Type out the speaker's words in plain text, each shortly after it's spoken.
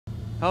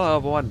Hello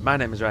everyone, my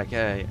name is Rack,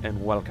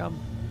 and welcome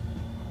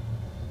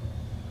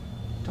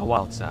to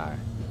Wildstar.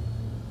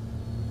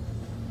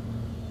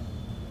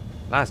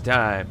 Last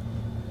time,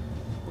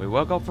 we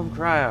woke up from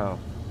cryo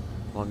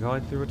while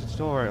going through a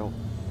tutorial.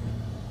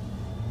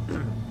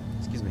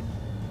 Excuse me.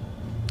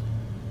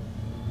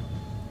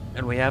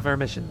 And we have our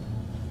mission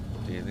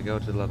to either go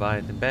to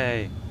Leviathan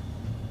Bay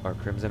or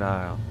Crimson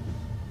Isle.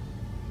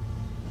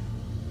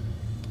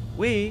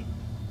 We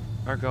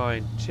are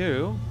going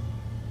to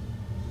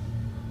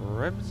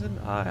Crimson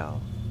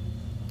Isle.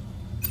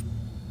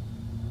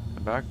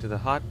 Embark to the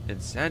hot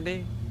and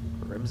sandy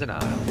Crimson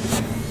Isle.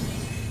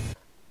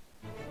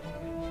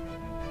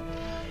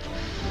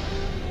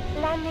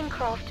 Landing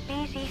craft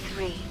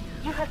BZ-3,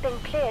 you have been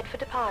cleared for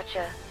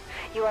departure.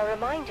 You are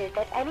reminded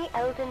that any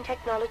Elden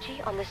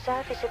technology on the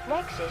surface of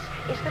Nexus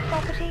is the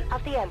property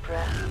of the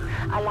Emperor.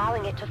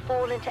 Allowing it to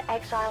fall into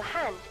exile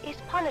hands is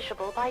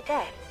punishable by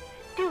death.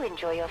 Do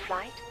enjoy your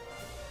flight.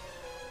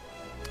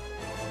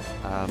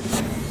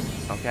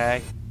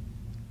 Okay.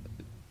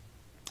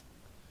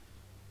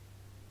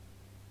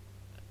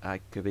 I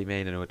could be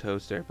made into a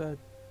toaster, but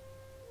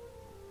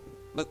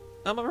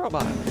I'm a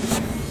robot.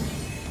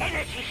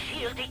 Energy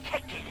shield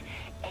detected.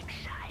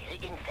 Exile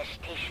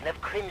infestation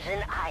of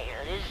Crimson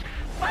Isle is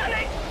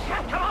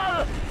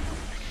unacceptable!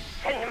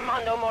 Send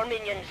Mondo more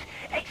minions.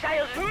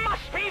 Exiles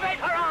must be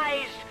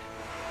vaporized!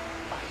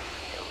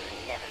 Mondo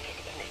will never get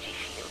energy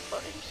shield for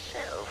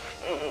himself.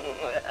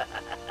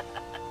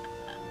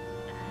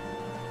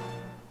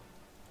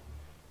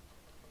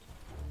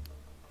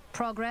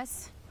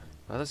 Progress?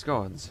 Well, this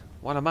goes.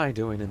 What am I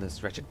doing in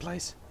this wretched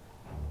place?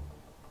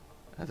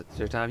 It's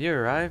your time you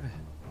arrive.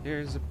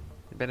 Here's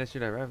been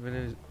issued a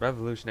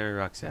revolutionary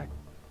rucksack.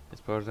 It's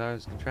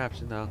Prototype's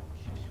contraption that'll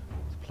keep you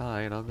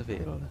supplying on the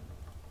field.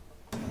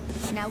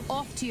 Now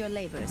off to your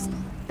labors.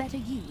 Better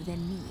you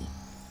than me.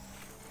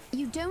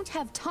 You don't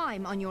have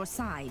time on your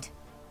side.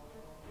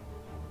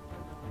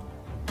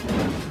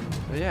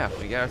 But yeah,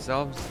 we got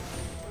ourselves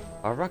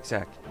a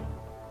rucksack,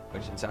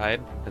 which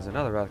inside is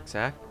another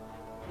rucksack.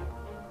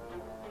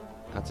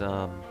 Got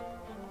some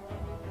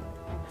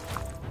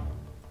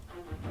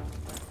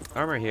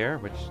armor here,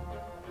 which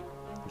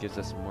gives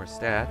us some more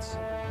stats,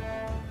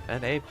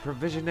 and a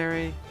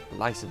provisionary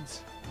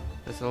license.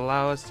 This will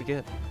allow us to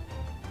get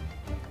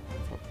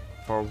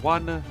for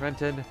one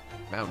rented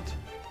mount.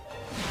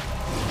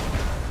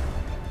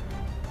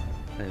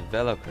 And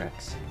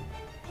Velocrex.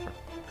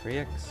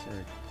 Crex?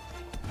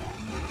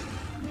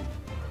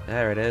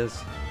 There it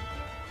is.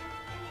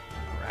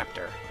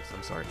 Raptor of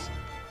some sorts.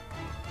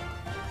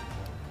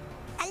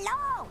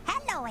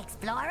 Hello,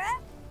 Explorer.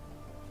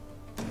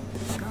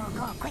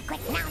 Go, quick,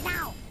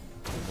 now.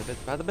 The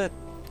bit by the bit.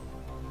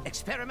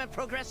 Experiment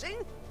progressing?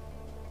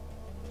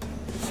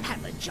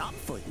 Have a job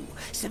for you.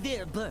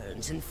 Severe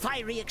burns and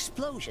fiery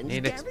explosions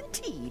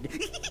guaranteed.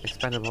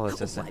 Expendable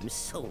assistant. Oh, I'm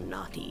so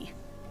naughty.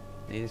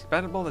 The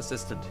expendable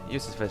assistant.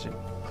 Use sufficient.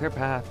 Clear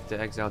path to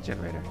exile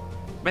generator.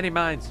 Many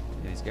mines.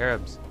 Many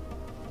scarabs.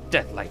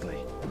 Death likely.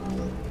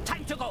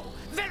 Time to go.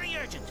 Very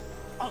urgent.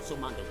 Also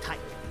Mondo type.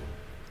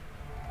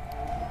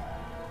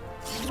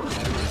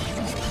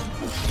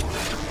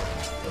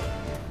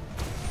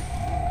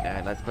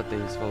 Yeah, let's put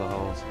these full of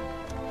holes.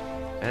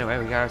 Anyway,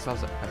 we got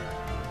ourselves a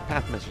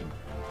path mission.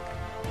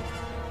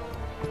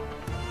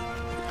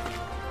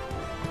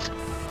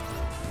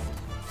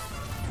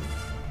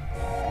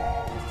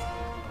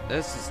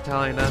 This is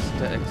telling us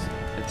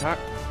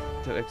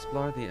to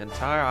explore the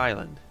entire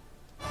island.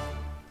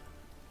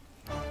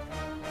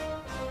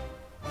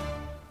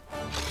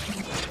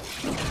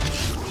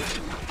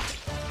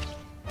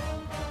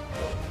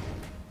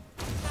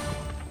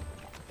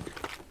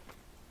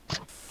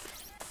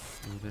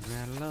 Moving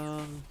right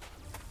along.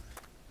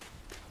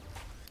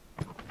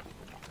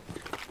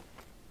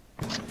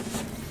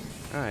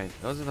 Alright,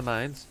 those are the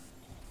mines.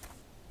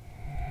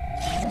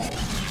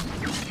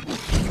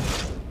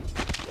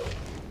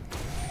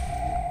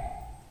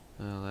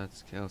 Well,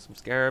 let's kill some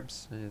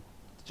scarabs.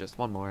 Just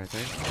one more, I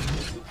think.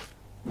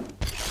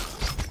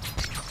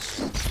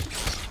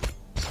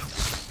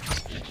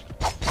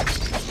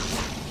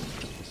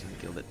 Just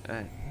killed it.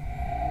 Alright.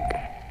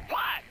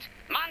 What?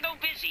 Mondo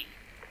busy.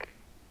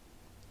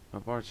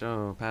 Report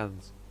show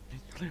paths.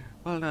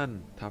 Well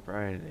done. Top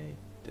priority.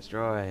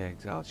 Destroy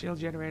exile shield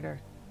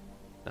generator.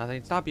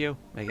 Nothing stop you.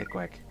 Make it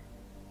quick.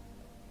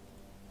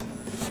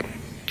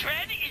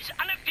 Dread is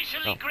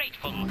unofficially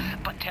grateful,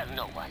 but tell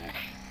no one.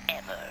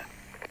 Ever.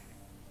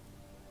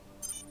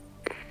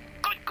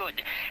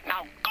 Good.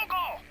 Now,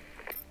 go!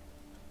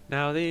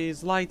 Now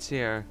these lights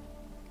here.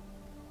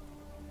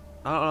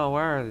 I don't know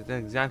where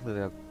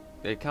exactly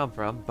they come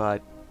from,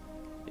 but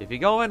if you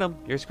go in them,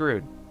 you're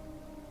screwed.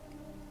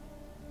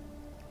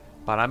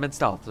 But I'm in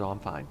stealth, so I'm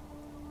fine.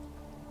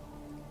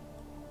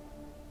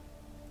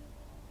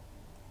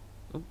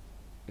 Ooh,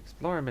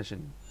 Explorer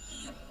mission.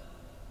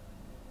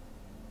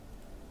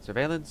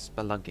 Surveillance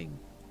spelunking.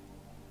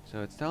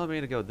 So it's telling me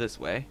to go this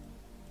way.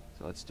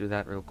 So let's do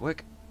that real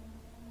quick.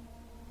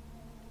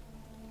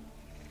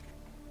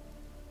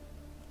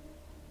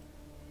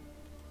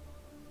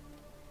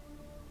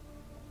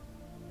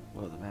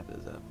 Oh, the map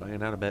is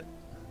bugging out a bit.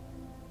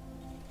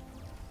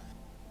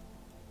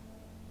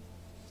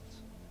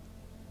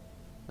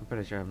 I'm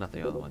pretty sure I'm not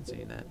the only one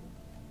seeing that.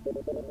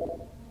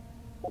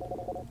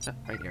 Ah,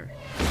 right here.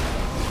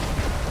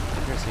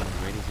 Interesting.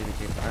 Radius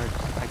indicates large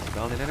spikes of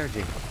golden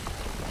energy.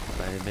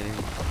 By emitting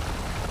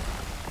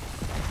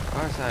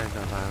far side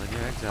of island,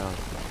 your exile.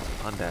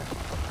 Ponder.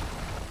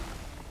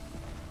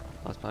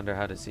 Must ponder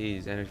how to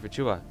seize energy for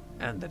Chua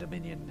and the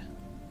Dominion.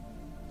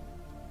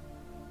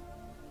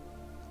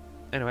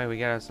 Anyway, we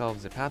get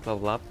ourselves a path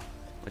level up,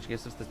 which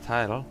gives us the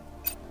title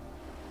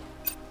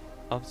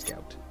of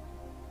Scout.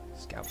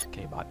 Scout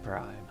K-Bot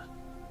Prime.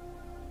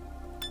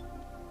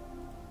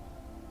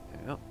 There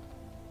we go.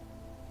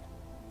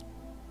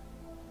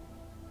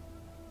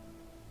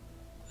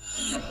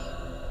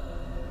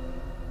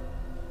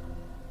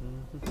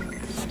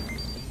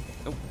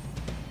 Oh.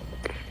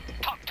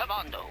 Talk to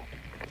Mondo.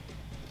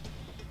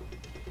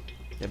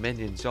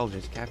 Dominion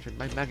soldiers captured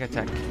by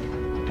Megatech.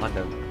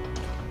 Mondo.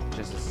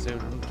 Just as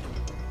soon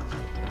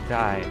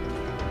die.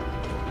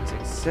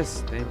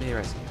 Success, they be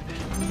rescued.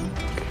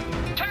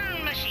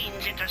 Turn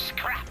machines into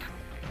scrap.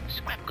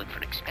 Scrap good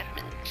for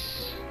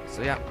experiments.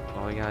 So yeah,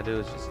 all we gotta do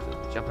is just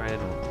jump right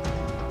into it.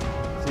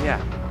 So yeah,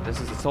 this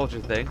is a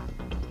soldier thing.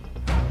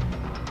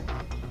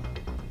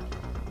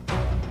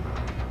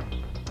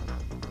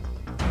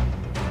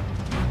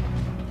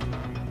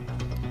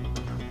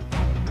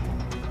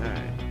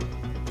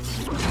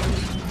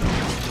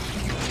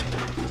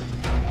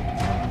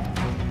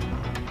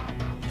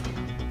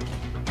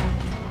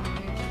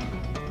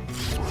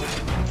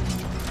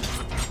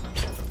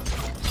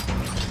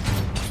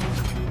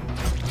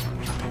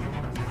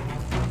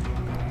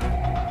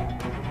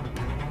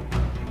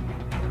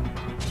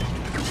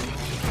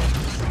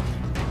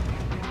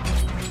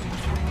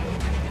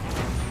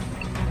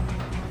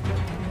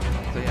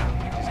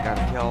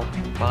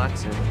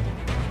 Bots and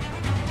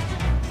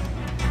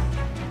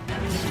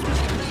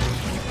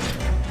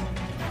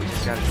we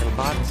just gotta kill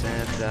bots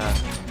and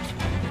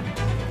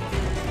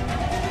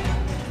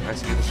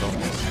rescue the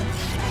soldiers.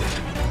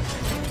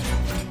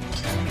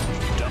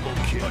 Double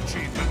kill.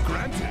 Achievement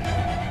granted.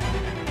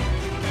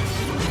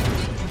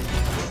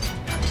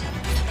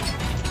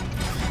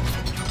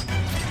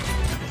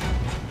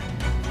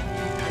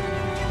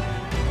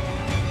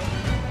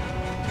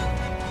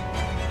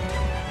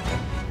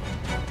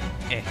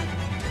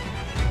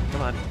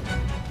 Come on.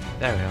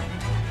 There we go.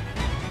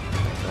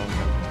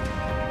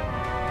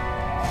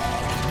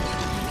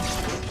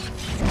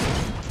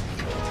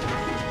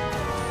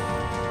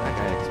 That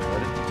guy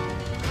exploded.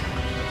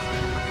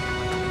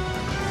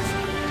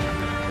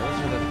 Those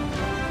are the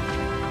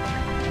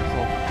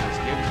soldiers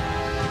rescued.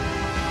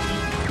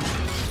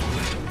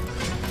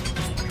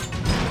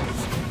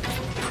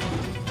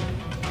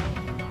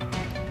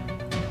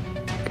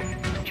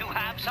 You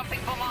have something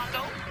for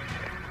Mondo?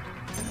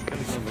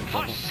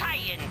 For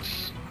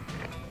science!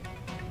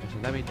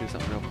 Actually, let me do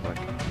something real quick.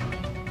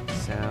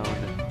 Sound.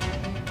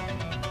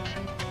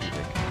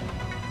 Music.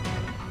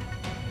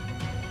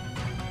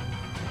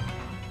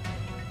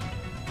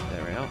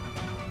 There we go.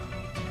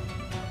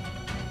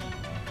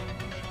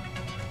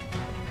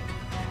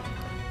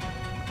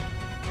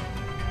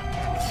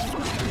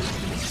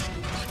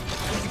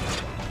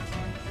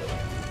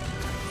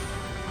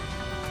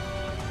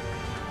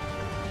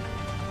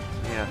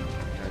 Yeah,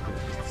 gotta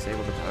just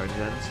disable the power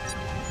gens.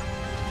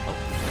 Oh,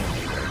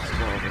 let's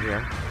go over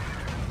here.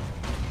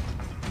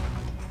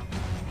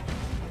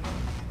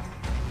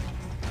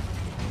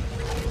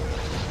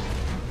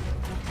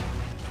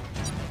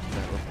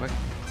 That real quick.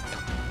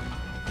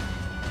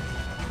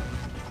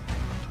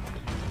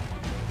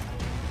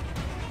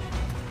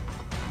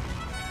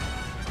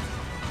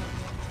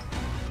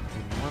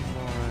 And one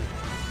more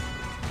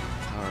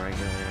power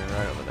regulator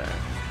right over there.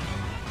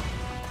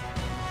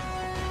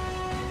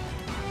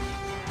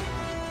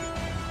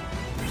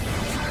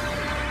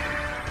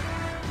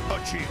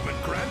 Achievement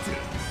granted.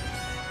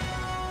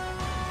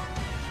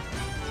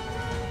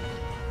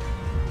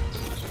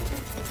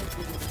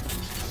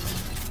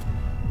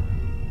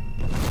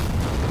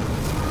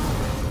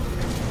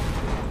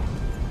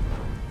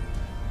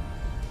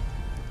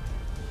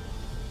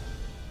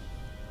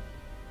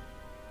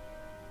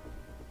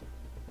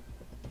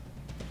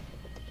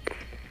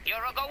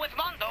 You're a go with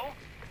Mondo?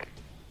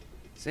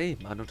 See,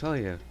 Mondo told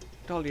you.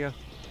 Told you.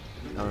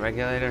 No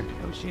regulator,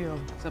 no shield.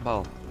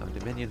 Symbol of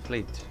Dominion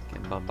fleet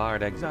can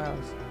bombard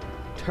exiles.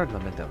 Turn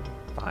them into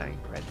fine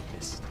red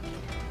mist.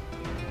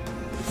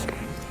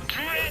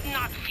 Dread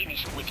not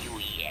finished with you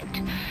yet.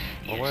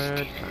 You're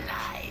Forward. still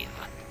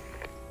alive.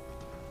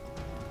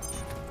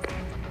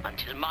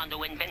 Until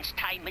Mondo invents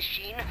time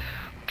machine,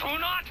 do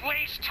not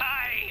waste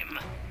time!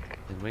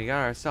 And we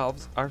got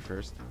ourselves our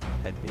first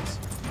headpiece.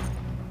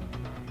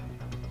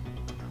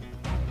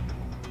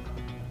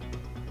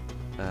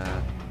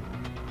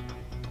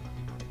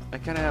 I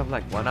kind of have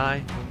like one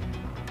eye.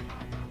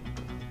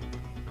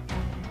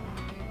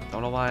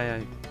 Don't know why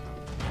I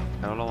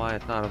don't know why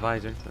it's not a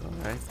visor, but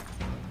alright.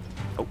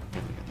 Oh,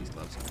 let me get these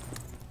gloves on.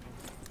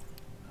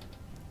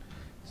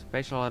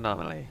 Spatial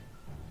anomaly.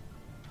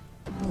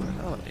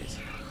 abilities.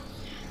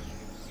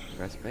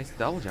 Press space,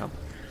 double jump.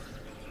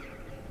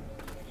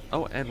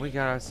 Oh, and we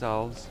got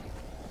ourselves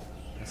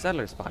a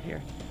settler spot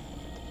here.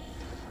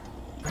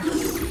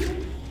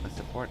 A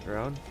support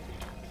drone.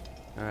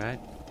 Alright.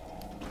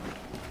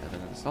 And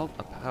an assault,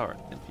 a power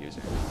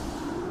infuser.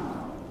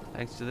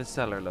 Thanks to the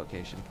settler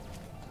location.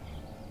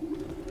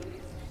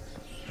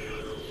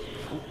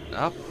 Ooh,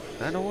 up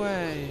and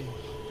away.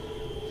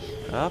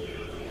 Up.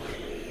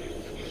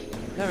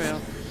 There we go.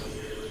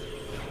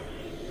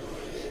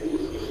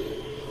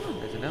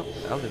 There's an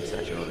Elden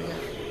statue over here.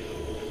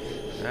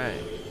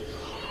 Alright.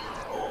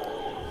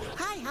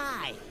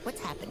 Hi.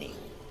 What's happening?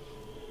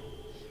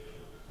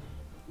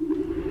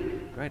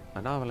 Great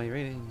anomaly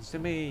readings to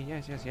me.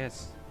 Yes.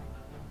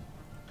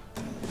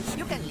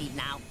 You can leave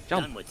now.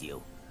 Jump. Done with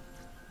you.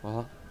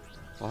 Well,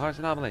 harsh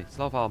anomaly.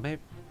 Slow fall.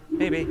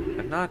 Maybe.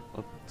 If not,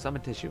 we'll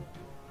summon tissue.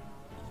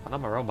 But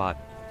I'm a robot.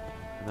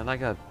 And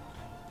then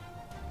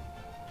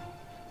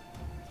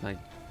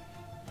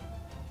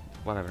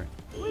whatever.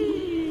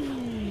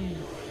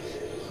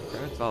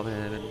 Current fall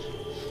damage.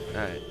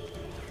 Alright.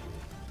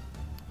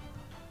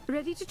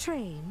 Ready to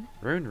train?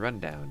 Rune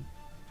rundown.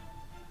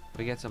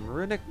 We get some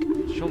runic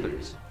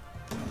shoulders.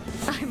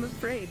 I'm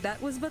afraid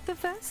that was but the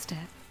first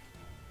step.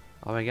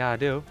 All we gotta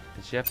do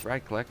is shift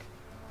right click,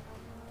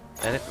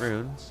 edit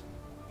runes,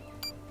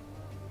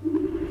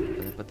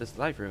 and then put this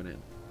life rune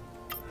in.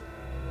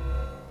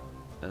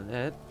 And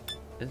that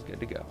is good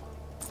to go.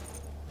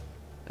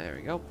 There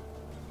we go.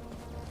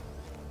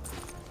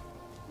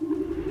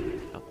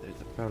 Oh, there's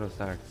the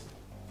Protostar.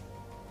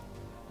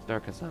 Star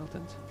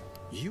Consultant.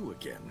 You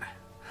again.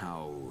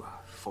 How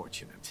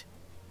fortunate.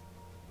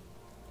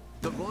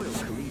 The Royal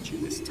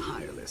Collegian is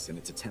tireless in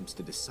its attempts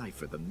to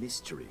decipher the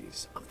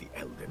mysteries of the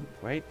Elden.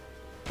 Wait.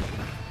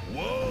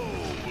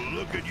 Whoa,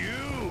 look at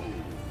you!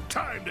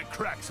 Time to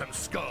crack some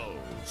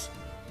skulls!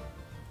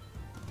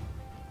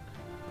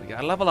 We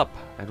gotta level up,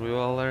 and we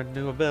will learn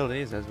new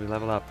abilities as we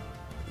level up.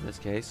 In this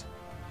case,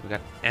 we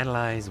got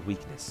Analyze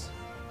Weakness.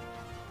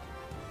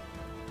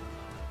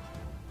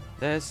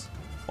 This,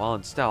 while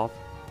in stealth,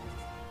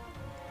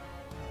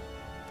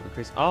 will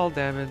increase all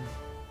damage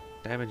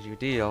you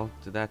deal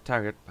to that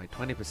target by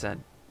 20%.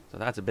 So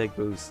that's a big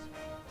boost.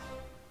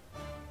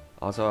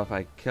 Also, if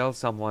I kill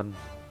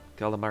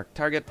the marked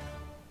target,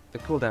 the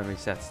cooldown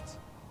resets.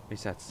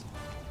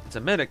 It's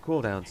a minute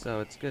cooldown, so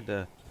it's good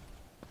to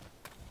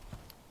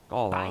go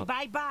all out.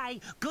 Bye.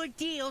 Good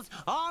deals.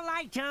 All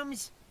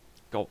items.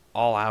 Go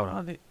all out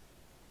on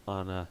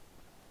the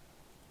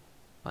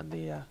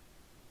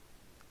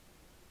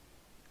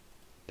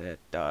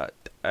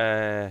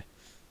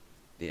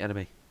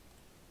enemy.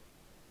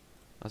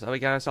 So we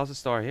got ourselves a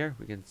store here.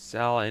 We can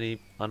sell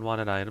any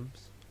unwanted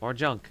items or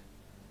junk.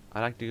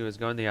 I like to do is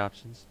go in the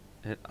options,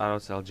 hit auto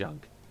sell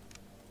junk.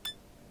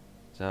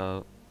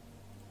 So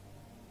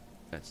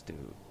let's do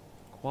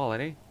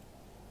quality.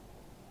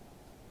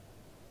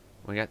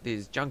 We got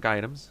these junk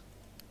items.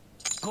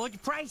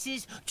 Good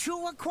prices,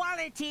 true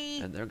quality.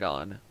 And they're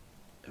gone.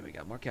 And we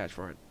got more cash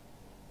for it.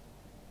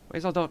 We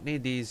also don't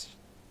need these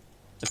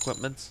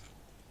equipments.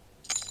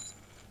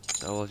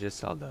 So we'll just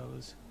sell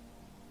those.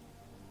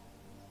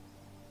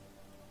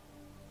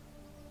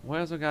 We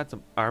also got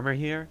some armor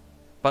here,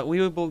 but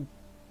we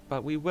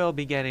will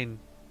be getting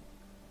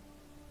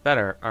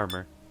better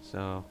armor,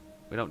 so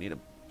we don't need to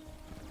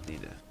do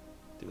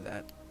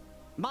that.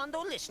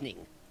 Mondo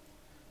listening.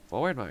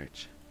 Forward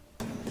march.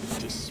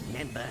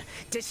 Dismember,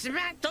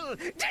 dismantle,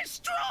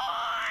 destroy!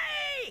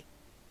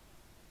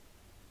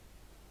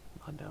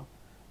 Mondo.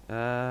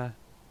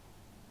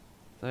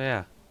 So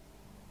yeah.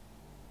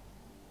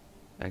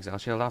 Exile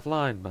shield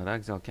offline, but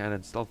exile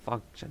cannons still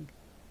function.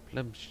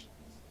 Blimp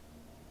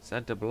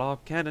sent to blow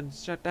up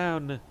cannons shut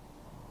down.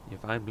 You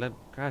find blimp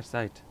crash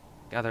site.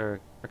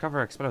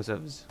 Recover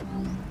explosives.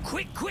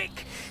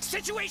 Quick!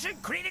 Situation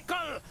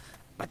critical!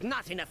 But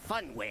not in a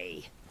fun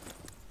way.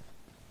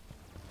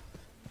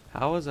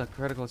 How is a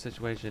critical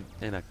situation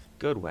in a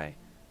good way?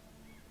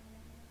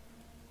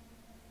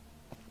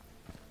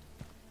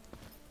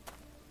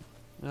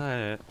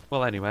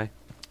 Well, anyway.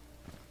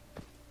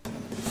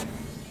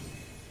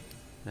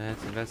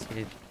 Let's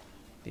investigate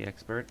the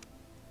expert.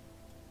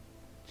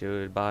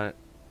 Jude body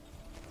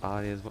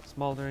is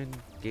smoldering.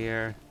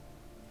 Gear.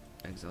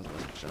 Exiles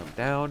must shut him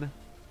down.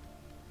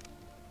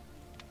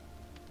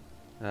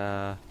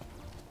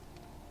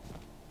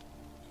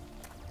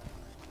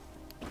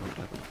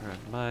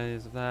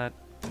 Minds of that.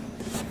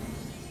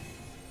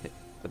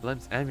 The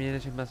blimp's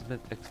ammunition must have been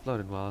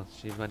exploded while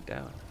she went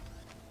down.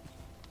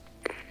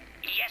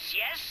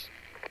 Yes?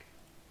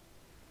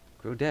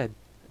 Crew dead.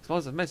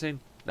 Explosive missing.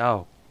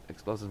 No.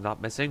 Explosive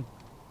not missing.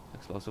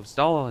 Explosive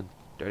stolen.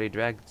 Dirty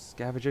drag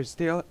scavengers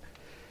steal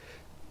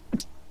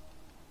it.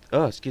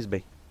 Oh, excuse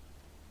me.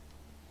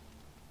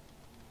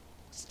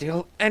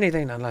 Steal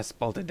anything unless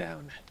bolted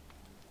down.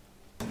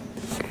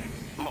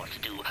 More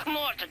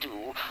to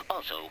do.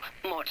 Also,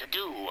 more to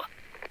do.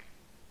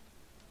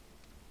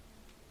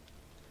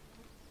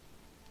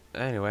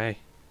 Anyway.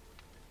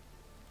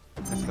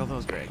 Let's kill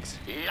those dregs.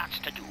 Lots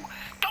to do.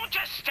 Don't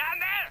just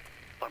stand there!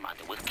 Superman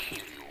will kill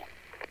you.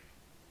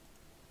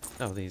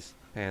 Oh, these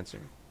pants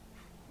are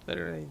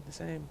literally the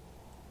same.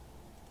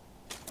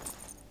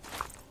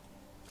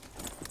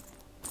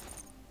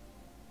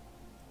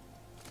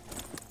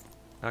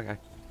 Okay.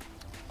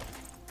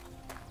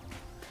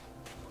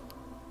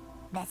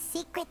 The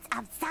secrets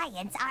of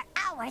science are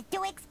ours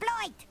to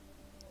exploit.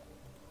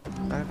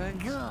 Perfect.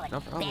 Good. No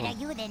problem. Better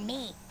you than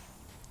me.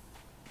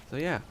 So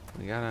yeah,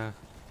 we gotta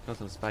kill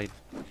some spite.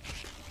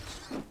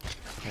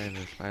 And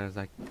the spiders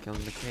like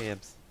killing the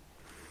cabs.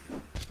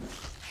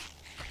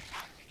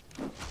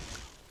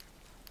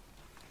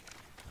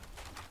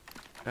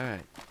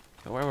 Alright.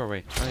 So where were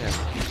we? Oh yeah.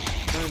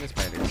 Killing the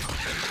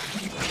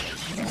spiders.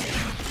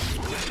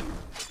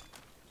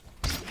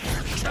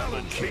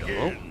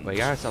 Oh, we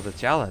got ourselves a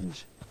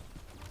challenge.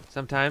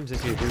 Sometimes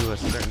if you do a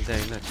certain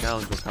thing, a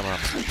challenge will come up.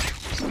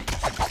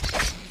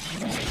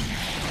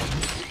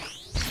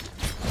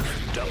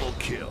 Double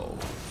kill.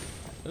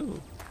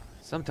 Ooh.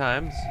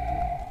 Sometimes.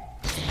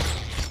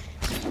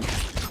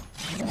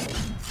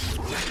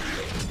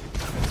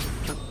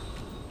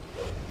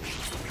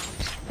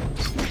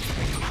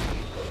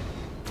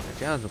 A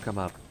challenge will come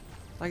up.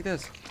 Like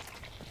this.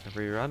 If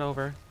we run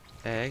over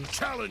egg,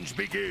 Challenge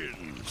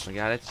begins. we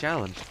got its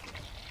challenge.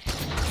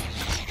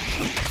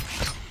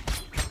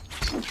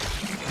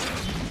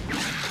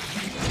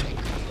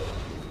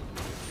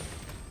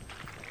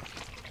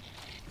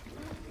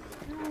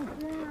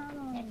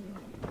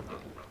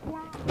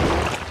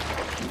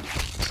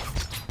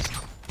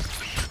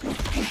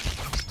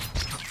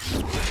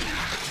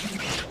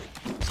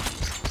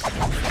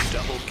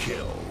 Double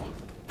kill.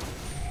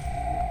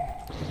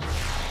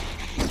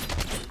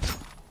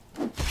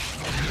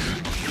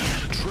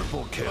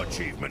 Triple kill.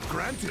 Achievement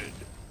granted.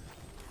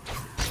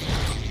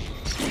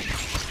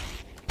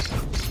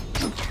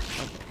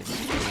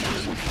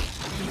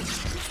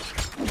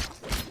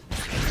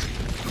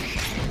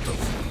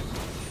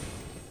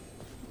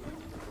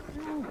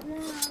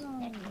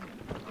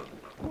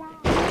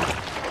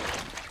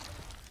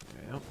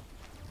 Well,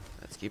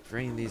 let's keep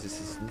freeing these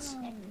assistants.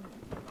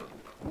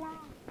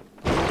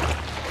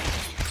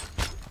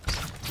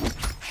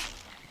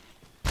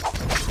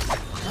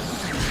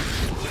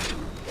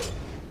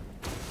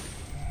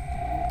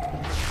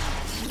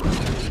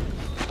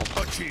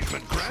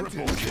 Achievement granted.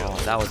 Triple kill.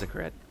 Oh, that was a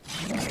crit.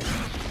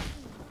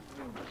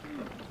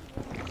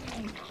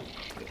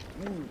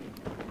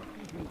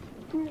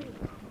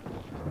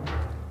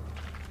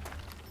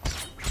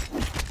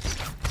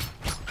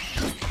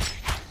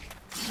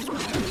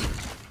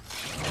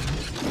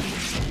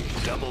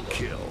 Double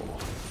kill.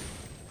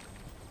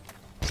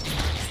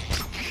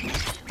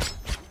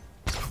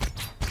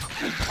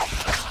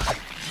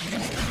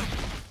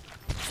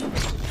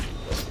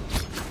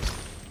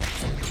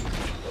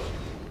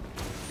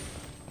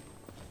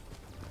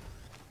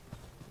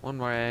 One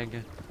more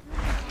egg.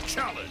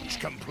 Challenge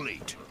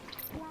complete.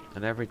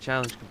 And every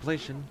challenge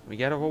completion, we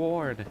get a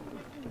reward.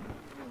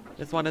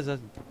 This one is a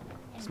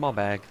small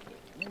bag.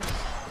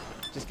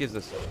 Just gives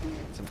us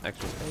some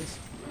extra space.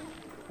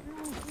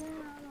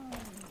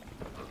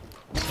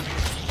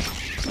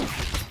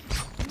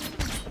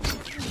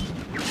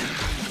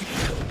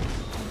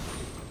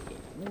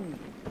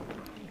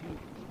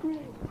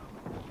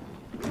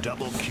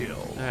 Double kill.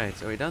 Alright,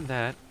 so we done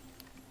that.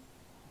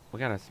 We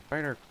got a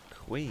spider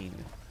queen.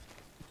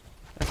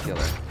 Let's kill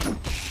her.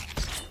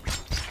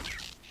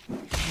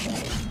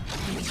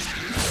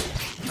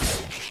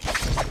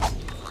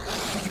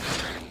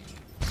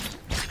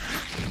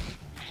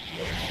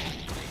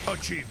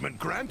 Achievement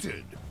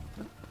granted.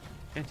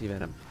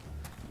 Anti-venom.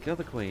 Kill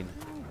the queen.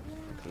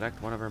 And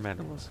collect one of her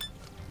medals.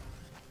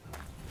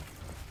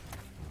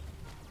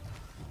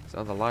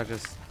 So the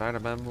largest spider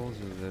medals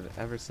we've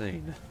ever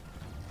seen.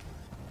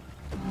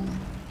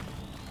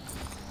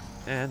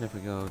 And if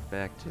we go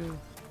back to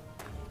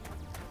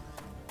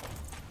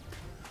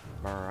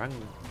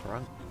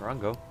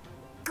Barango,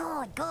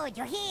 Good, good,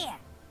 you're here.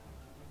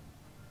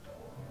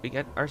 we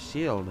get our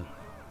shield.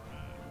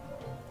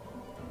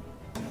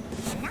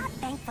 Not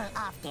thankful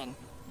often,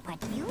 but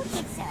you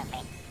deserve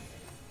it.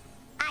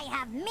 I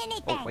have many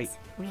Oh, thanks. wait.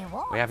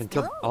 Rewards We haven't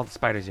killed too. all the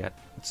spiders yet.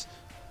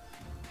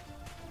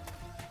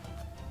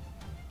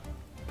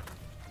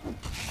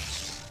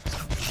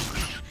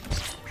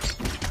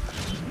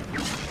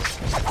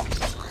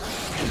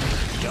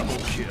 Double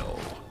kill.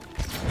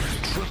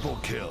 Triple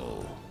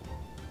kill.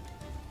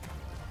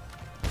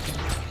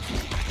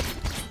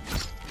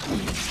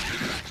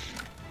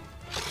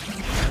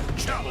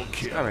 Double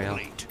kill. There we go.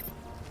 Complete.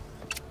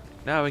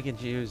 Now we can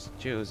choose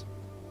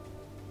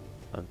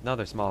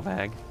another small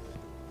bag,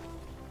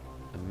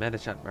 a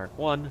Medishot Mark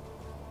 1,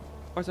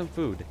 or some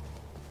food.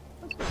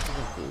 Let's go for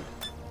some food.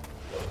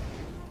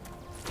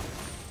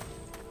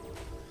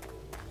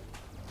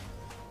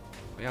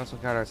 We also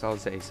got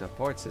ourselves a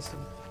support system.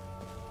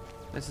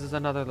 This is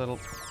another little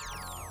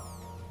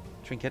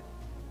trinket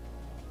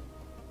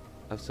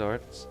of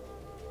sorts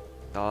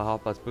that'll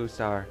help us boost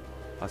our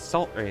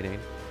assault rating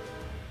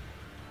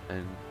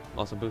and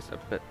also boost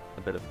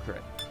a bit of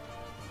crit.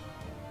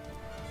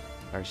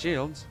 Our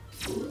shields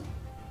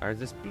or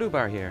this blue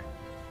bar here.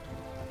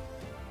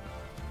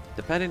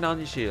 Depending on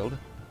your shield,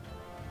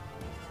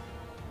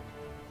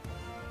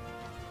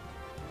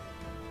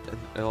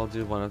 it'll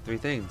do one of three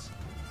things.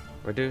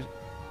 Reduce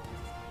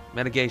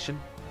mitigation,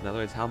 in other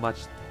words, how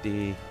much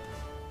the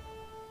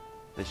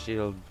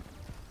shield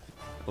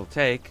will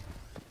take,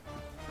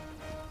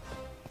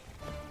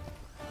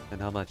 and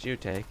how much you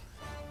take.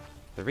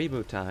 The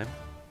reboot time,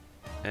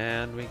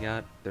 and we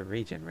got the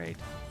regen rate.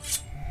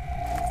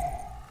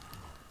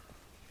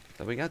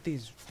 So we got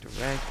these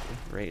direct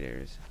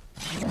raiders.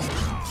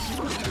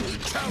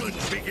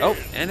 Oh,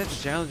 and it's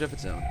a challenge of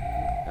its own.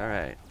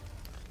 Alright.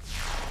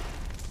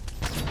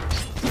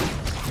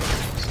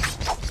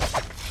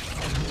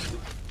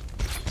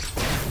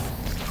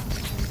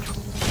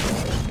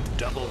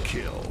 Double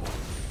kill.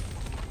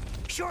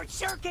 Short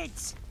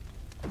circuits!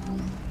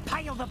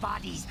 Pile the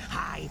bodies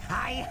high,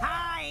 high,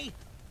 high!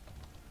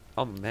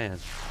 Oh man,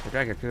 the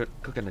dragon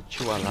cooking the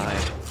chew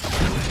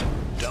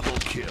alive. Double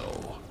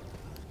kill.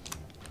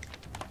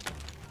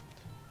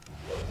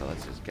 So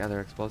let's just gather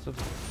explosives.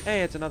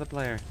 Hey, it's another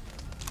player.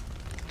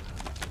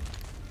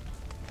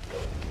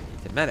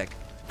 The medic.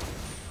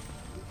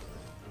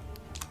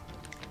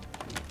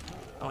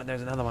 Oh, and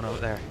there's another one over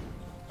there.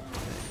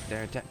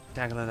 They're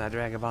tackling that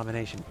drag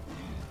abomination.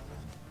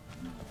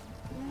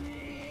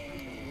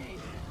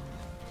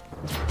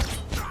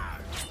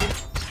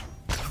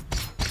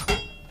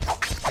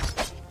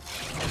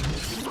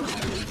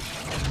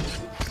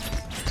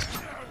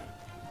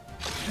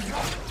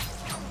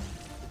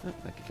 Oh,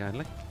 thank you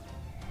kindly.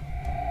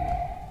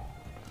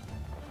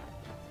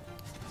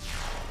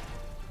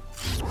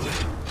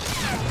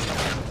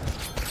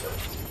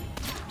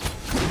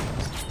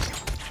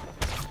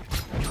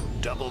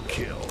 Double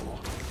kill.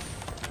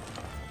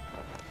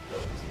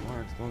 Some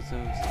more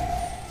explosives.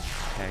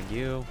 Tag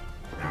you.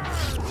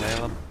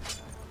 Nail him.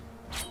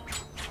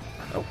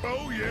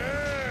 Oh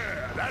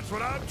yeah, that's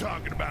what I'm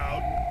talking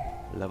about.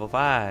 Level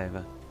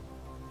 5.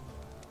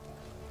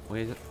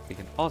 We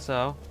can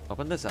also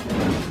open this up.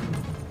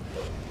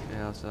 We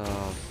also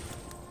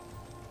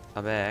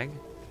a bag,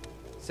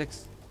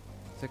 six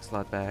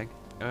slot bag,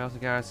 and we also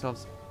got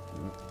ourselves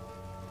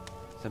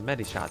some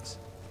medi shots.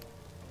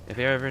 If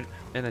you're ever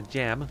in a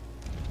jam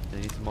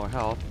and need some more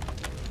help,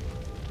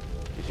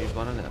 just use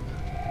one of them.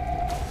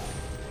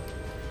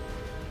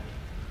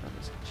 Oh,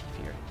 there's a chief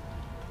here.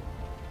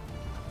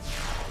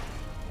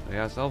 We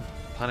got ourselves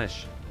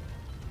punish.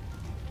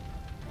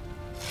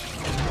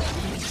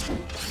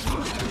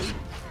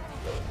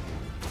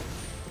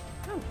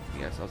 We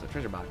got ourselves a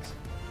treasure box.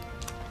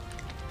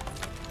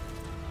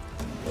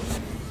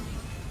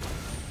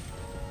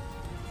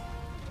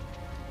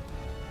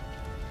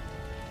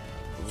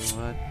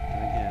 What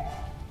did I get?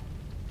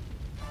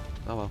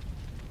 Oh well.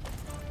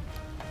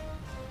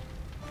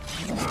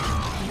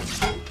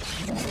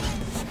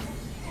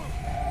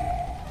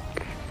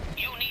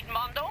 You need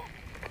Mondo?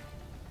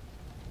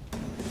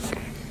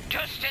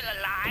 You're still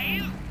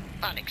alive?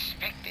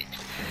 Unexpected,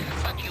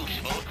 but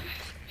useful.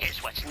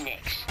 Here's what's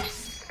next.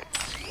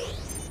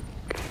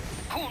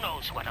 Who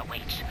knows what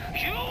awaits?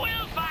 You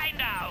will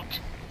find out.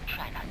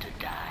 Try not to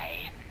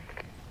die.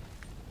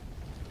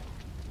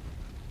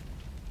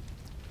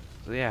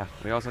 So yeah,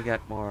 we also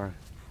get more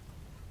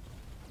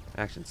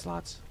action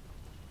slots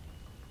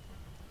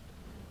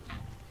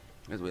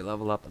as we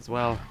level up as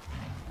well.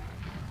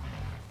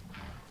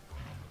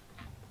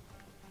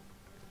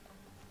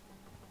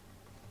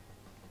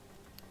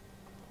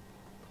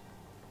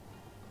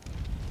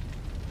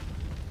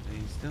 And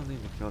you still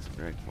need to kill some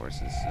direct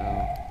forces,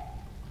 so...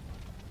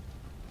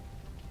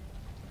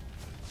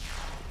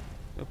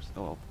 Oops,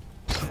 oh well.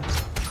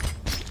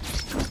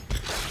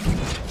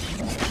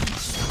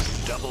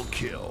 Double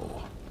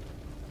kill.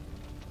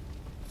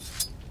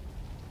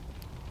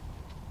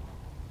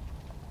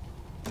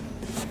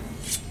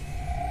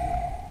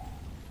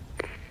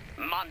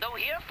 Mondo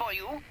here for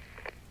you.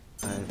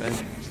 I bet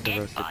the Dead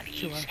roasted bodies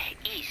chua.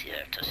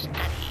 easier to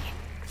study.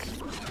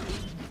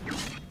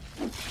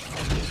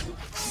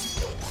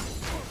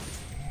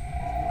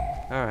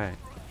 Alright.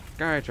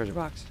 Alright, treasure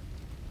box.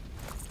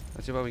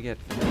 Let's see what we get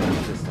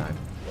this time.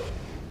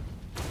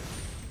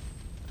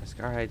 A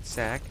Scarhide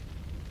sack,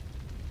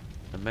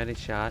 a medi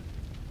shot,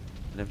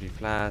 an empty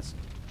flask,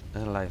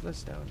 and a lifeless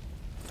stone.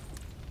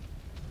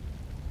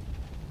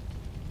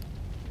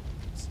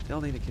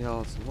 Still need to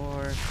kill some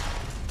more.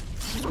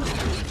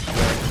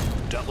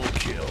 Double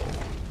kill.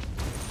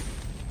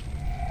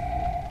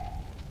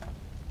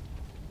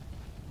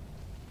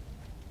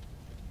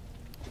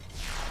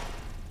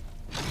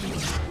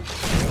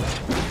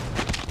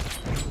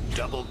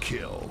 Double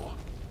kill.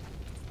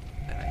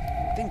 And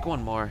I think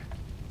one more.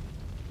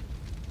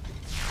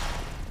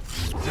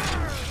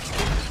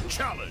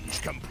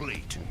 Challenge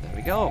complete. There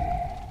we go.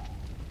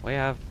 We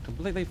have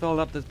completely filled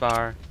up this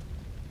bar.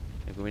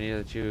 If we need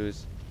to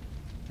choose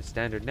a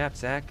standard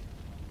knapsack,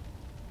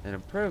 an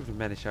improved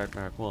Medishard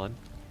Mark 1,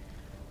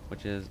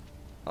 which is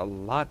a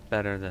lot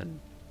better than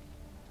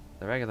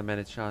the regular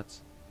Medit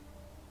shots,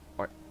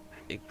 or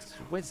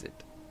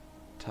exquisite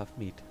tough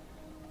meat.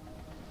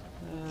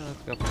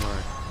 Let's go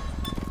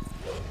for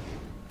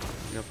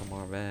Go for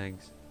more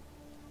bags.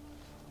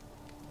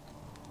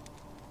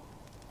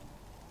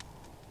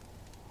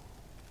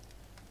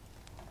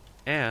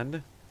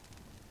 And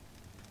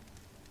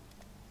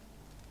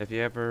if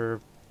you ever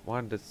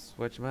wanted to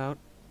switch them out,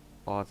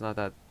 well, it's not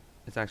that.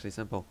 It's actually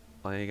simple.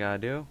 All you gotta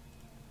do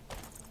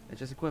is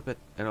just equip it,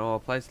 and it'll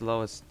place the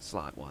lowest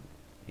slot one.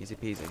 Easy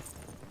peasy.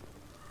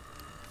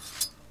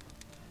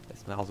 It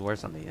smells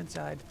worse on the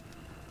inside.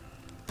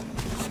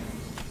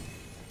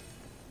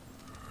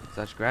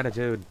 Such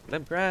gratitude.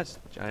 Limp grass.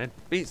 Giant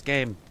beast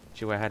game.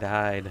 She had to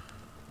hide.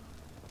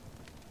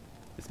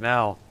 The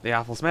smell. The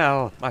awful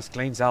smell. Must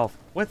clean self.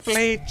 With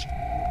bleach.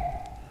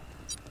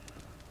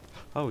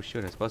 Oh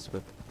shoot, I'm supposed to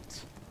put...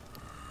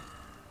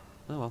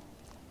 Oh well.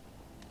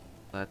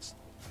 Let's...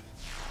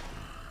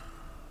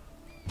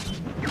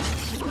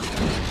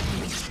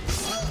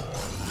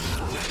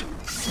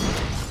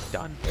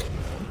 Done.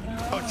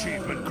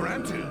 Achievement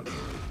granted.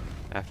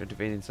 After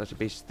defeating such a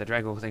beast, the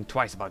dragon will think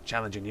twice about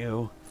challenging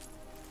you.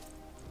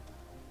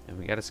 And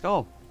we got a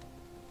skull.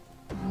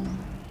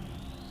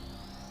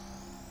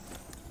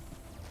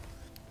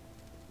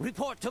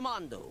 Report to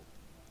Mondo.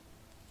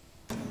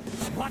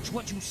 Watch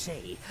what you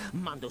say.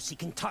 Mondo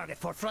seeking target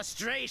for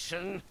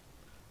frustration.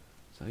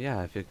 So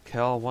yeah, if you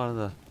kill one of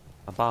the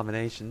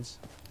abominations,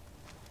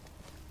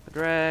 the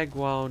drag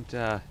won't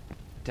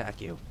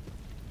attack you.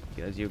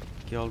 Because you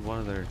killed one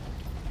of their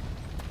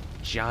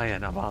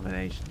giant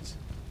abominations.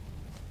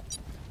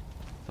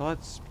 So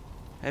let's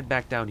head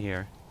back down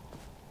here.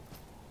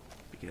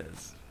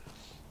 Because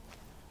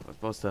we're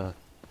supposed to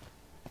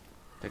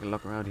take a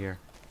look around here.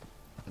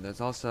 And there's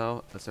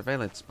also a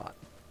surveillance spot.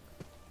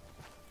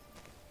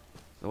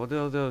 So we'll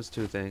do those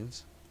two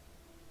things.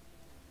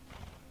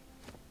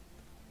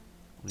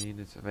 We need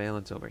a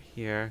surveillance over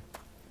here.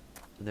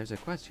 And there's a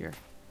quest here.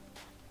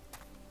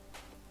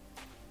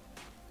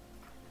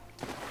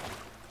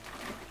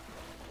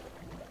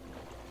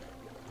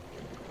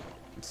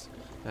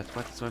 That's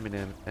quite the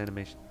swimming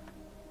animation.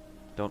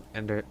 Don't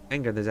anger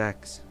the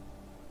Zax.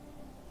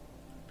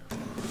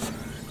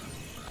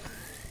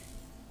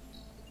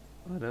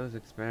 Oh, those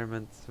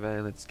experiments,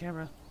 surveillance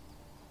camera.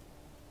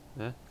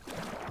 Huh?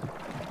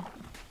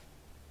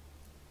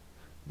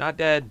 Not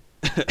dead.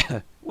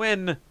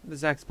 Win! The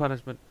Zax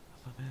punishment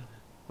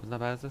was not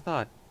bad as I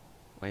thought.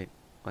 Wait,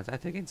 what's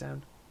that ticking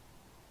sound?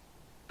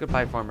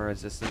 Goodbye, former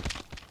assistant.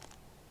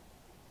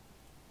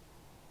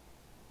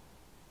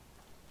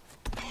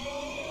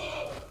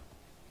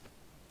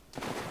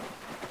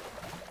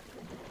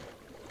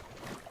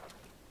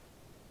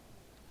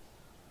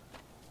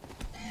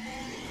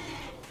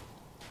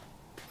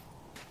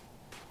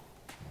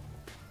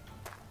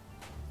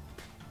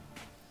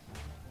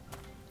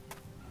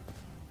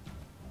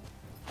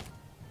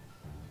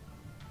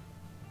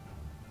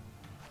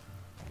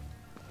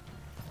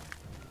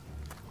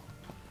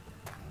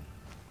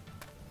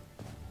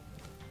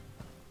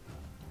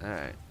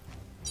 Alright.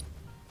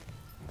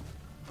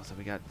 Also,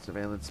 we got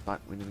surveillance spot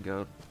we need to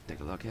go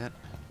take a look at.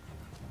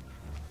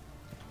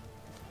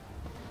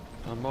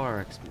 One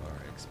more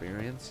explorer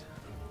experience.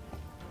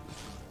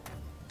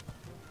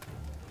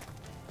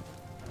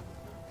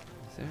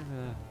 Is there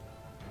a...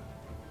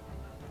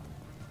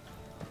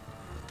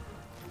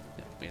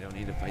 Yeah, we don't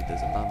need to fight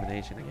this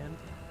abomination again.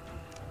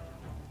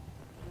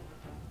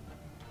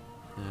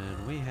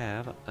 And we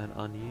have an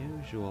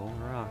unusual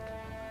rock.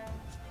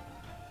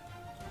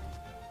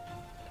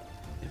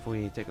 If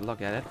we take a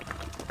look at it,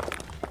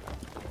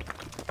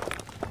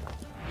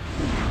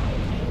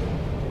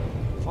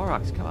 more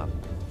rocks come up.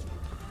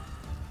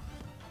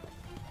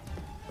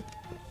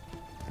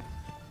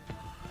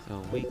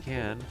 So we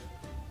can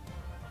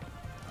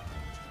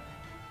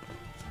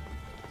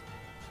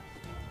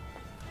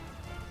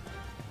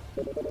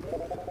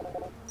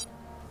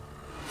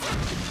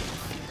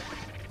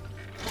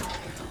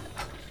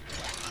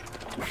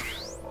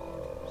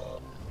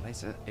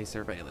place a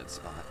surveillance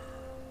spot.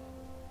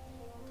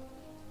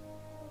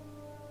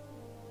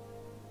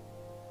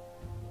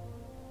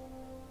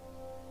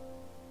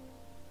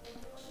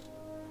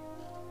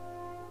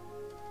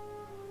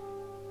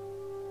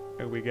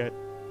 And we get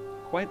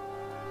quite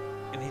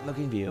a neat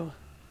looking view.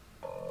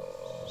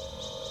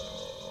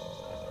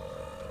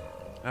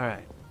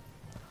 Alright.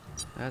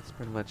 That's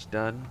pretty much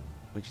done.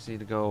 We just need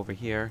to go over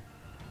here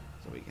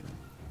so we can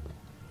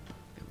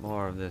get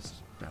more of this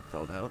map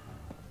filled out.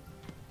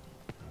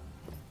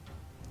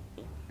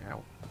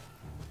 Ow.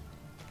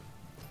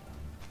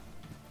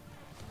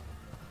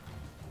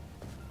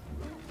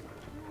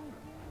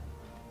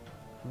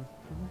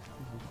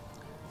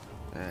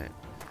 Alright.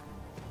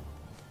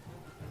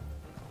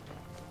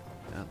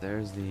 Now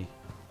there's the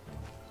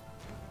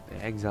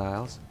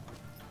exiles.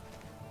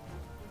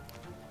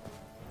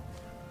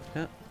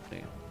 Yeah,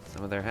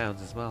 some of their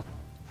hounds as well.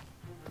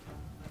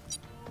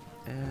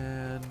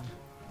 And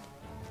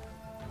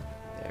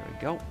there we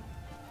go.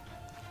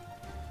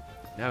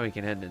 Now we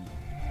can head in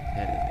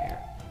here.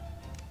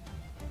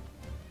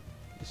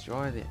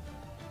 Destroy the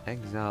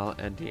exile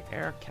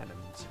anti-air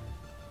cannons.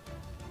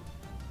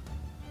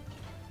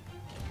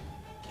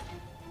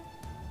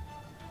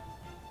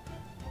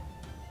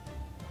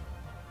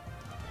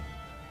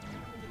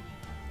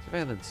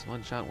 Surveillance.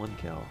 One shot, one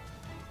kill.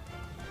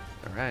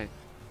 Alright.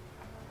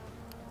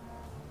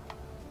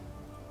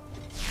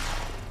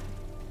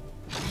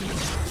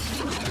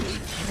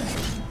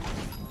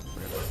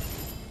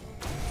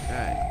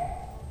 Okay.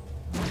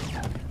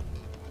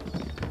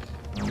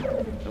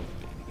 Nope,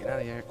 get out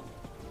of here.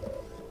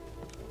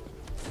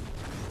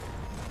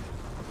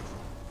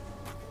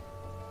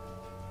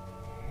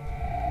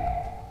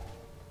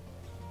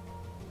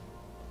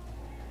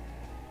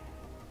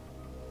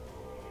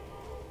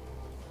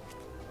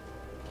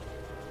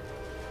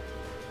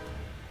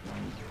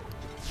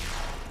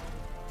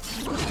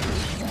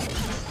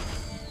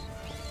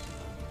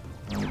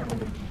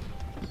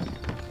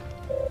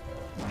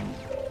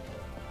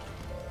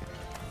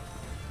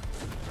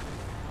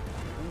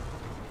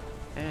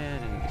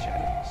 And into the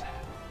shadows.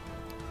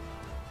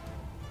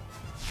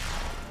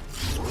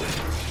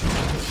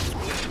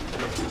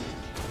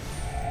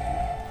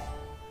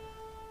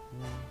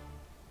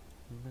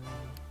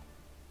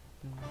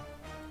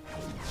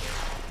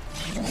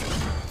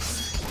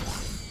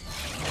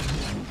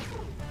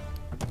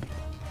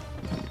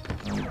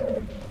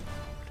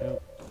 Two,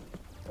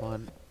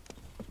 one.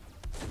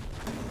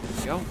 There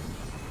we go.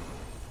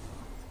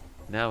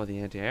 Now with the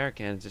anti-air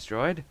cannons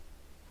destroyed.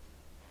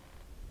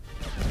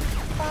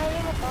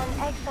 Firing upon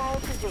exile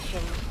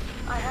positions.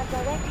 I have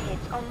direct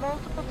hits on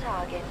multiple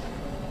targets.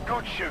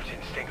 Good shooting,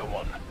 Stinger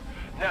 1.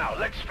 Now,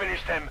 let's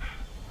finish them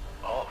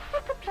off.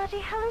 What the bloody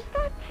hell is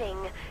that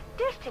thing?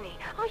 Destiny,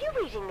 are you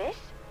reading this?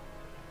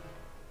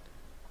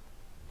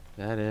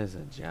 That is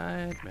a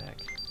giant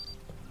mech.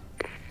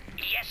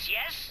 Yes,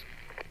 yes?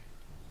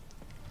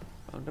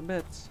 Found to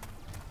bits.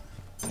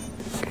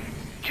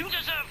 You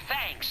deserve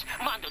thanks.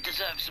 Mondo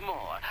deserves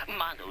more.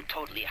 Mondo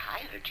totally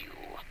hired you.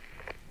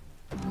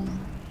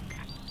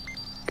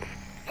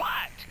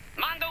 What?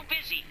 Mondo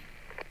busy.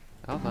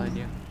 I'll find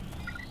you.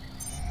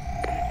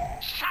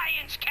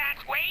 Science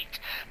can't wait.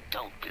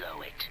 Don't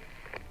blow it.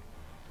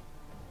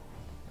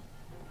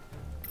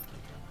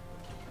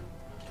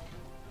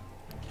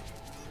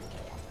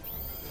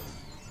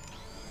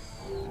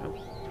 Nope.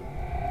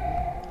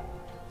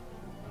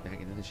 Back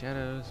into the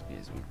shadows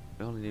because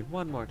we only need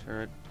one more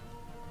turret.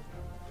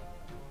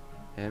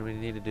 And we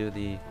need to do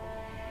the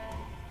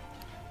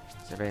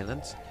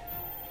surveillance.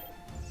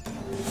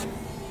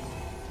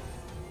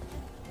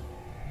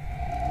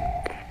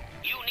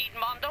 You need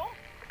Mondo?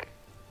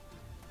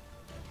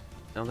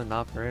 Eldon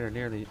operator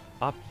nearly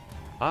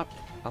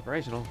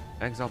operational.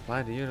 Exile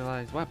plan to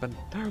utilize weapon.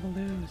 Terrible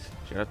news.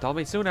 Should have told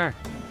me sooner.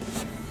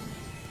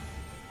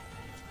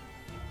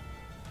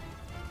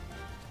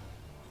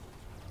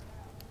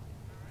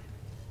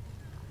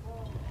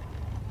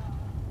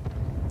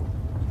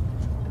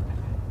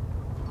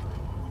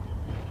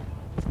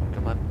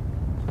 Come on.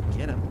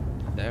 Get him.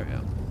 There we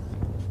go.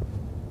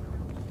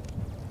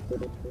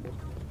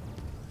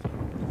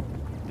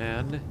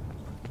 And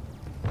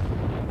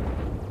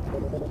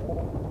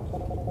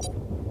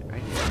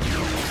right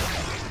here.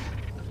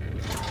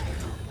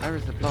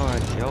 Iris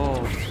deployed. The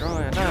old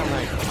destroy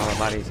annihilate. All our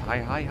bodies.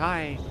 High, high,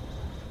 high.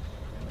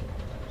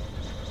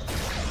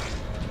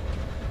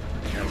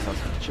 Got ourselves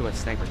some Chewit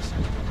snipers.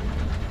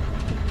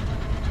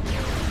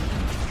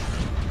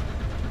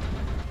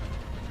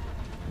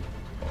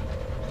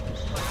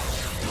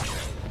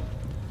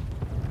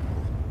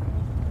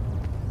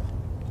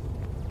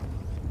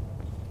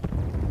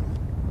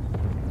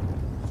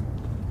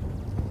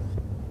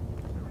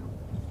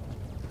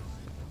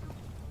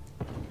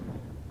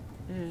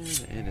 And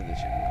into the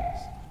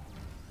shadows.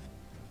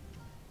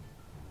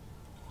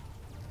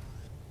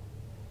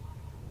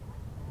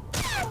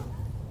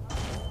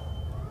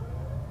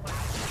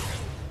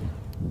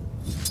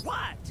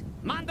 What?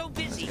 Mondo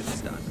busy. Get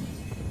this done.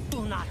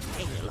 Do not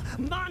fail.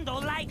 Mondo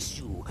likes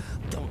you.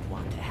 Don't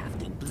want to have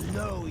to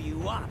blow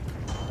you up.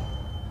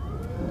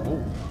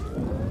 Ooh.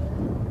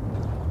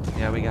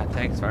 Yeah, we got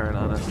tanks firing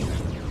on us.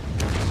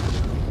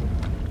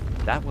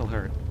 That will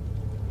hurt.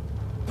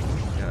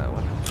 Yeah, that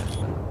one.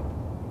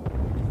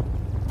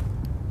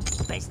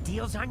 Best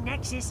deals on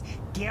Nexus,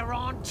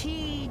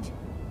 guaranteed.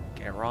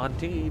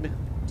 Guaranteed.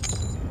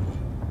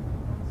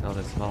 Sell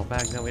this small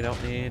bag that we don't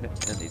need,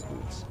 and these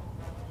boots.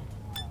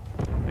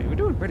 I mean, we're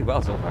doing pretty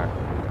well so far.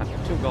 Got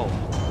 2 gold.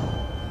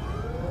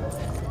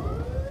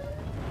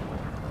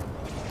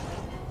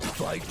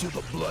 Fight to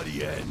the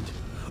bloody end,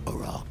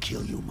 or I'll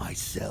kill you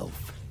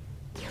myself.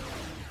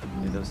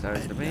 Leave those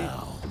stars to me.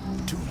 Now,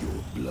 do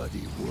your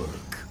bloody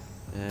work.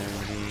 And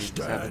we need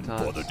Stand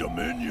for the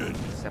Dominion.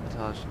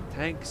 sabotage some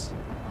tanks,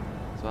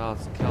 as well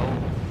as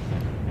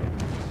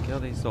kill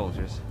these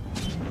soldiers.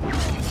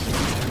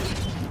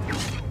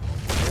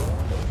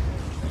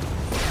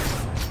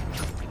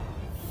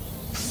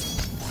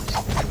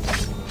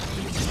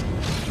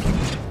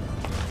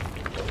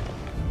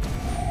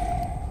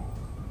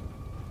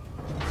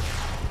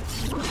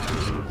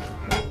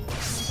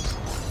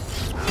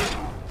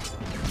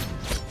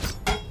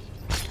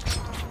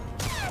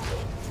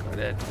 We're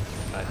dead.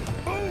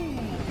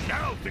 Boom!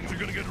 Now things are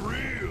gonna get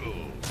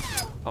real.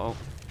 Uh-oh.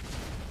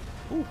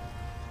 Ooh.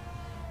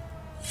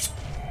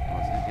 I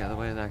was thinking the other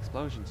way of the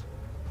explosions.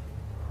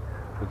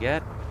 we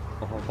get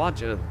a whole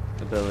bunch of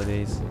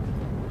abilities.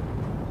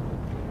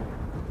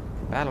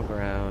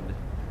 Battleground.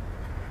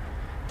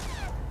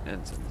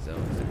 And some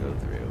zones to go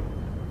through.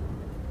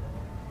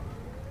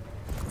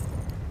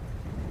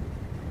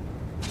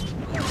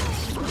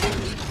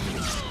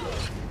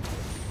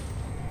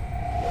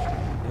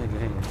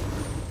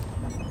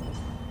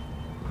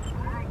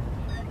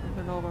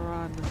 An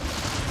overrun.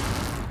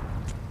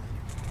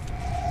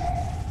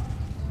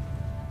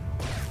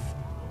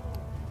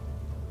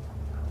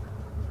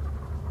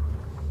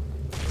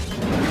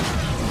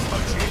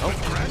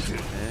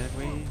 And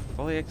we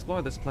fully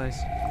explored this place.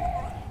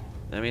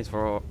 That means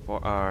for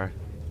our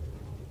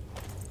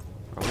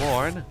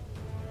reward,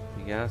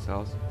 we get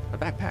ourselves a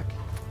backpack.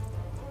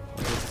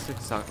 Which is a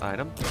 6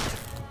 item,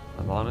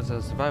 along with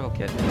a survival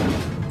kit.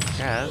 Which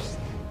has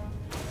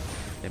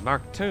a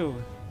Mark II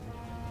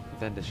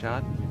Vendor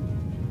shot,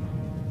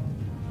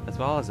 as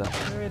well as a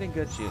pretty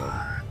good shield.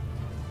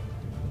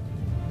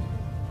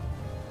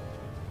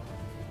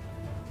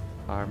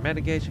 Our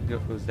mitigation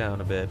goes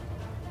down a bit,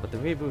 but the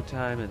reboot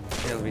time and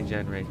scale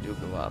regen rate do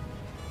go up.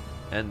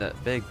 And the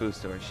big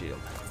boost to our shield.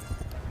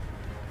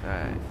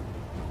 Alright.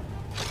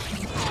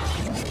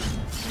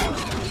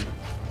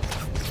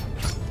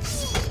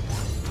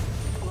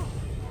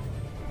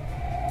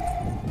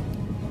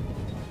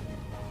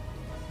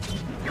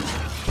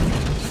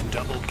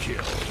 Double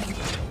kill.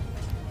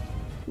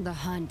 The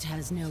hunt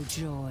has no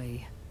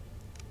joy.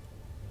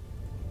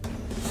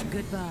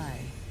 Goodbye.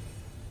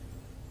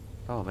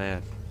 Oh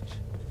man.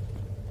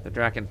 The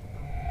Draken.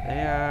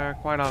 They are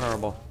quite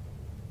honorable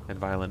and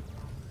violent.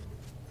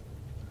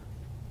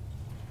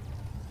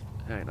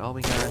 Alright, all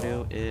we gotta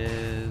do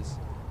is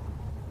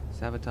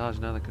sabotage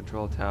another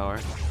control tower.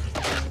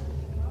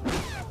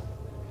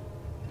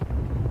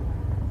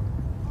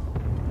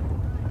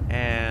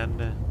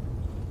 And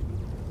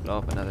blow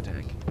up another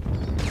tank.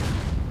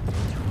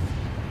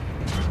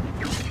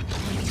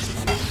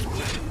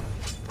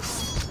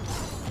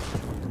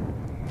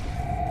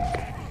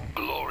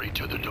 Glory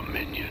to the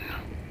Dominion.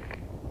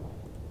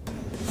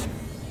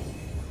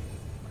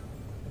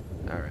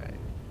 Alright.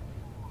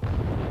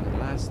 And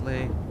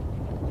lastly,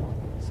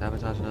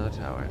 sabotage another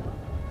tower.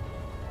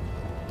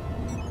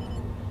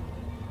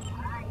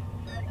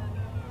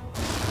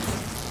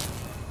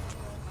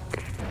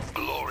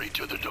 Glory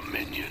to the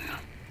Dominion.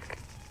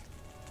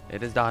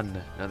 It is done.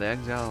 Now the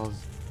exiles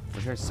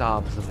will hear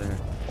sobs of their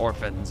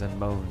orphans and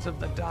moans of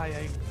the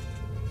dying.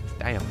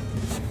 Damn.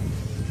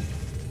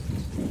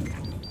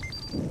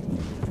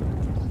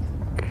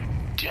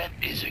 Death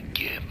is a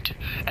gift,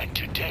 and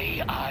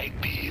today I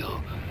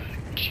feel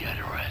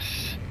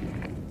generous.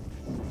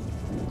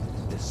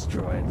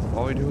 Destroyed.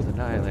 All we do with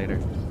Annihilator.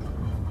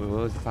 We will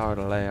lose the power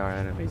to lay our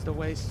enemies to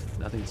waste.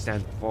 Nothing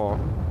stands before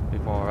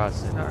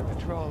us in our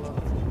control of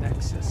the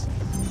Nexus.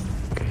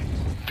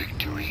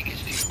 Victory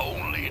is the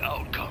only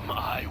outcome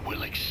I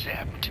will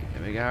accept.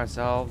 And we got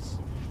ourselves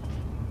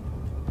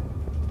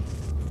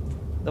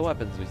the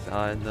weapons we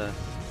saw in the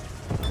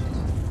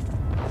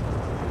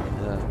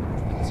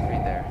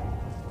screen there.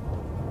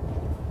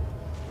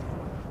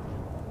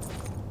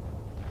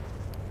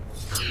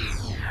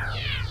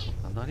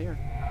 I'm not here.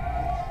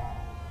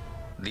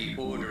 The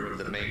Order of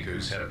the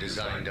Makers have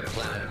designed a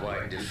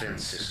planet-wide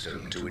defense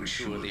system to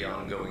ensure the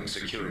ongoing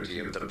security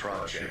of the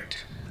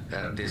project.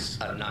 And this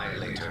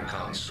Annihilator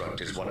construct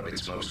is one of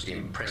its most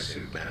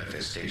impressive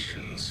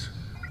manifestations.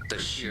 The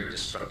sheer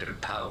destructive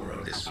power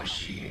of this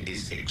machine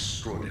is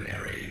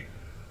extraordinary.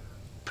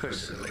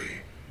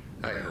 Personally,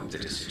 I hope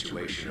that a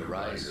situation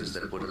arises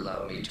that would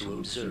allow me to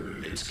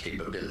observe its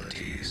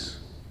capabilities.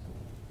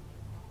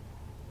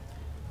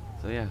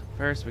 So yeah,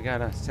 first we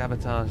gotta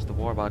sabotage the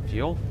warbot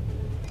fuel.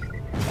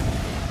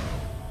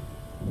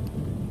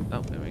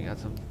 Oh, and we got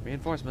some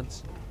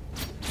reinforcements.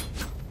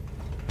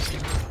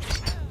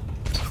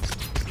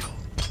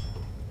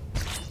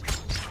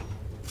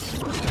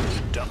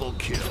 Double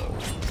kill.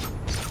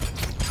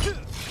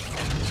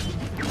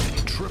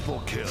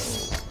 Triple kill.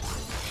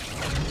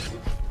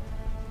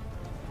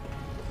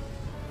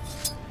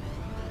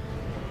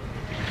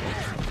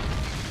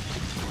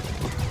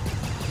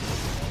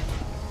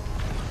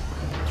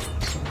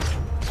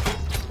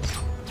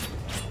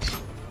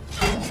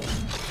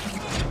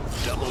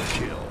 Double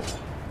kill.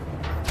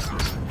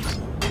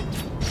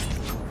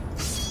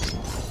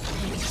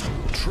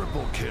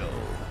 Triple kill.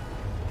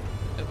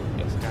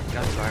 We also got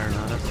gunfire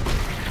on us.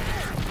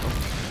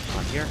 Oh,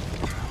 on here.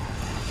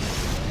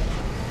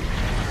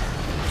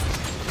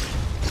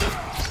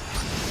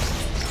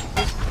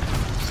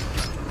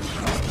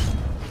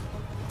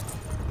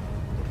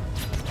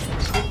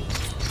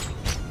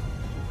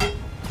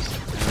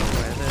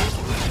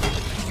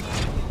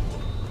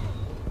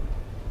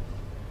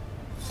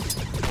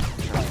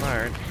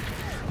 Fired.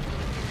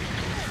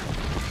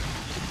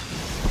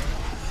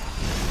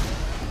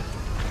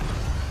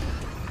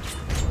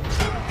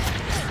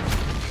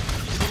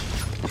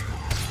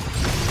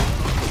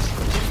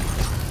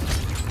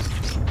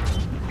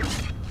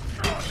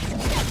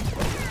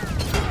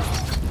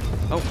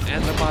 Oh,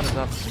 and the bot is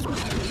up.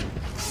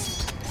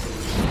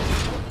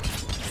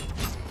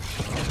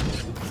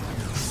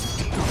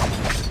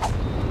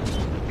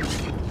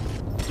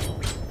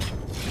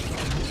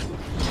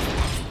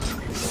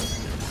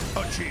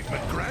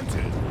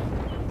 Granted.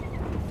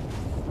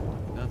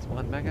 That's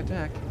one mega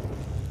attack.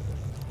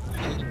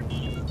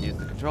 Use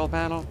the control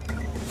panel.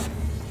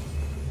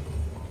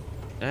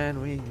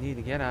 And we need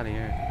to get out of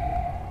here.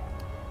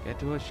 Get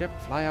to a ship,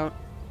 fly out.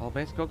 All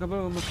base go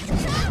kaboom.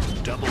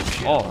 Double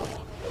kill.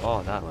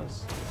 Oh, that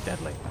was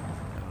deadly.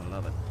 I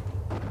love it.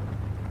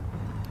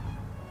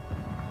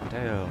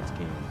 Tails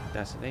King.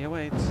 Destiny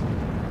awaits.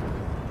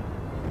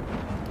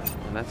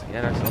 And let's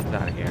get ourselves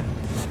out of here.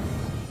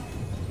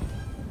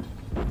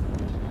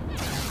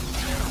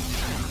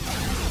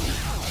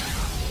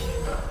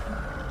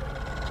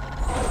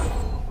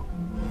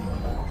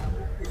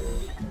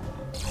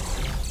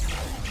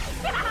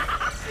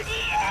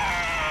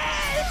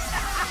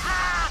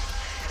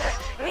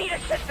 Need a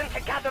system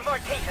to gather more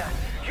data.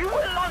 You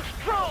will launch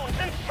drones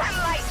and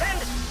satellites and...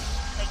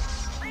 Wait,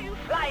 are you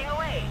flying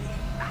away?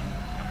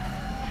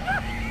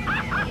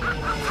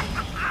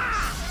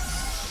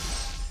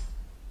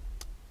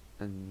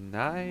 And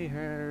I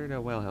heard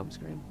a Wilhelm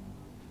scream.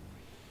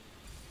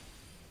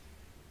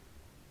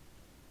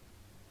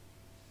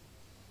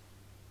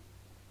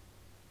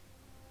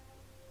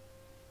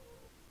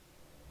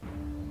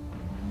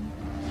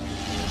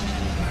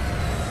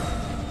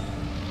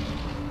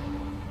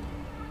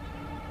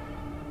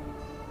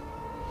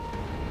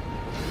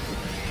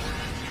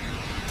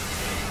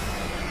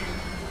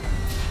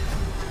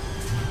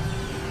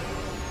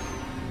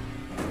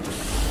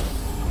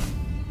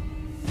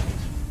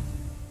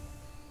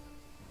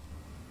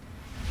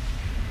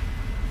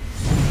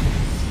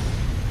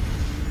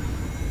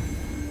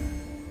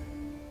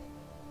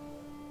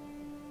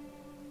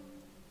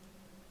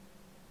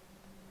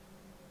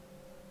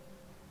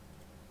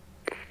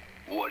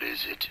 What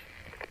is it?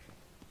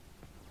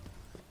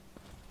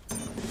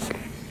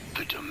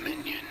 The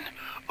Dominion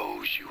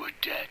owes you a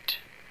debt.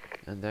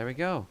 And there we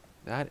go.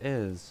 That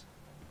is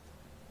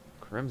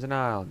Crimson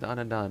Isle, done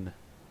and done.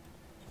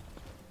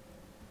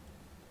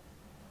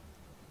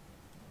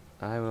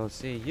 I will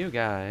see you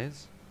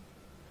guys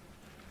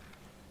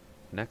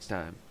next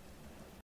time.